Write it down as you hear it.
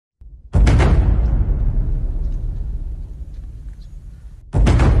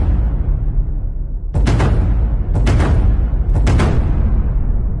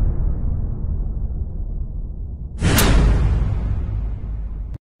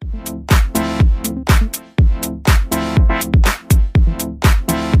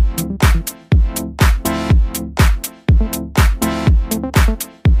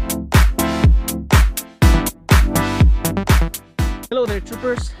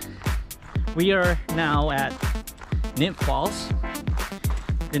We are now at Nymph Falls.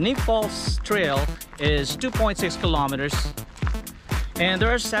 The Nymph Falls trail is 2.6 kilometers, and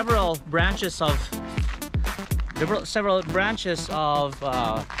there are several branches of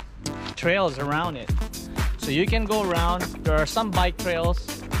trails around it. So you can go around. There are some bike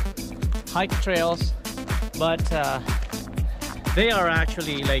trails, hike trails, but they are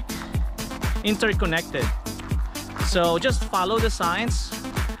actually like interconnected. So just follow the signs.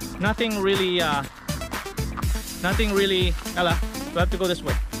 Nothing really, Ella, we have to go this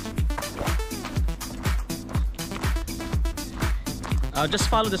way. Just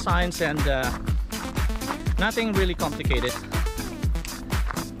follow the signs and nothing really complicated.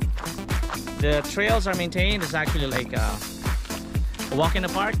 The trails are maintained. It's actually like a walk in the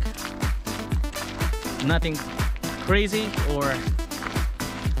park. Nothing crazy or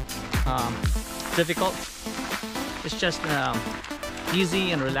difficult. It's just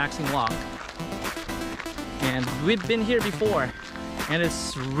easy and relaxing walk. And we've been here before, and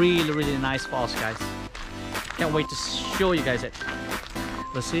it's really nice falls, guys. Can't wait to show you guys it.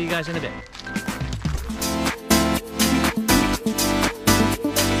 We'll see you guys in a bit.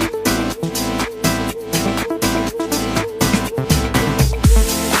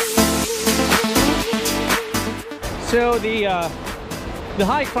 So the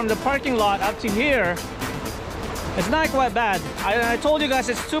hike from the parking lot up to here, it's not quite bad. I told you guys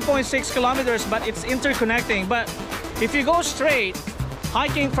it's 2.6 kilometers, but it's interconnecting. But if you go straight,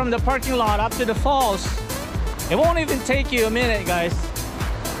 hiking from the parking lot up to the falls, it won't even take you a minute, guys.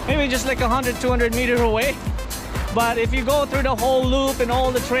 Maybe just like 100-200 meters away. But if you go through the whole loop and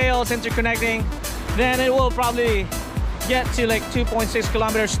all the trails interconnecting, then it will probably get to like 2.6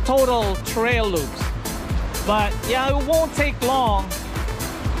 kilometers total trail loops. But yeah, it won't take long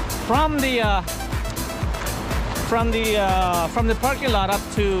from the parking lot up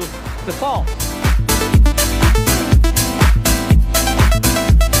to the falls.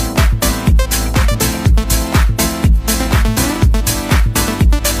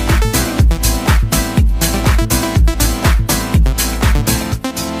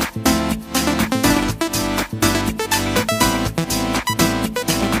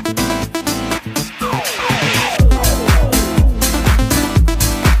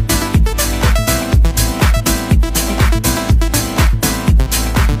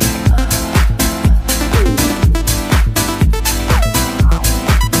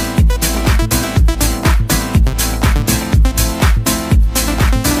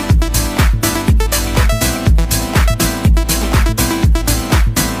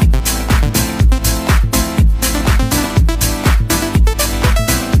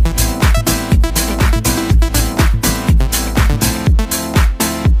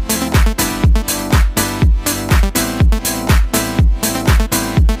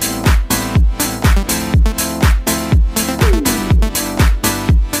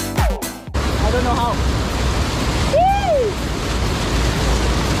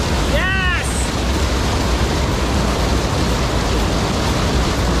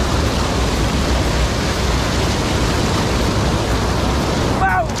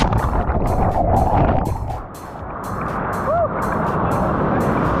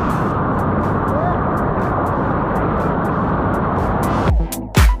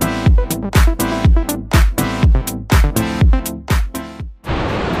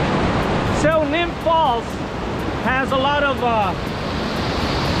 Has a lot of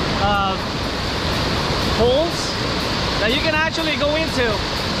holes that you can actually go into.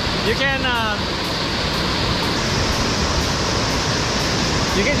 You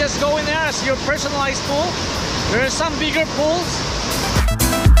can just go in there as your personalized pool. There are some bigger pools.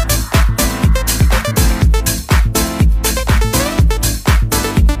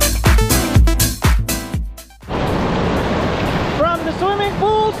 From the swimming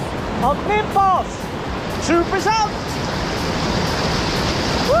pools of Nymph Falls, troopers out!